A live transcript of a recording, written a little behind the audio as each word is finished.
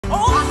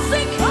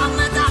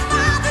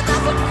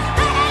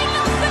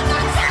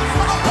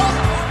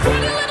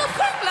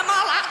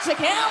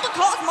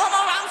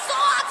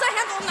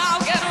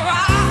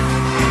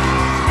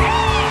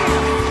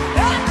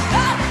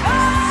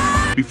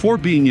before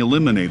being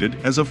eliminated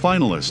as a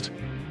finalist.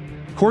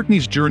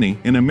 Courtney's journey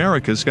in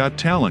America's Got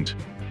Talent.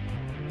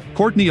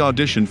 Courtney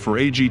auditioned for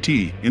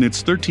AGT in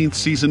its 13th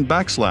season.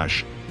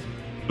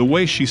 The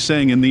way she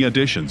sang in the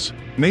auditions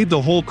made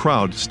the whole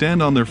crowd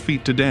stand on their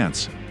feet to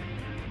dance.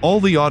 All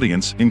the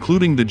audience,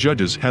 including the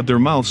judges, had their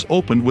mouths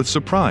open with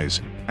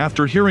surprise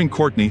after hearing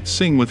Courtney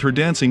sing with her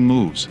dancing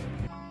moves.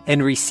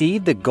 And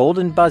received the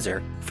golden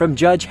buzzer from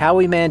Judge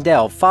Howie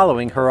Mandel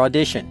following her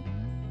audition.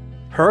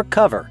 Her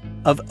cover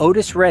of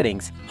Otis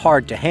Redding's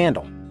Hard to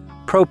Handle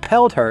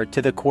propelled her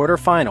to the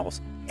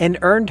quarterfinals and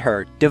earned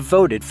her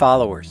devoted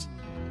followers.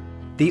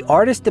 The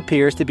artist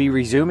appears to be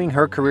resuming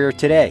her career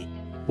today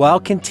while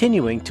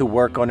continuing to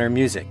work on her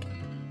music.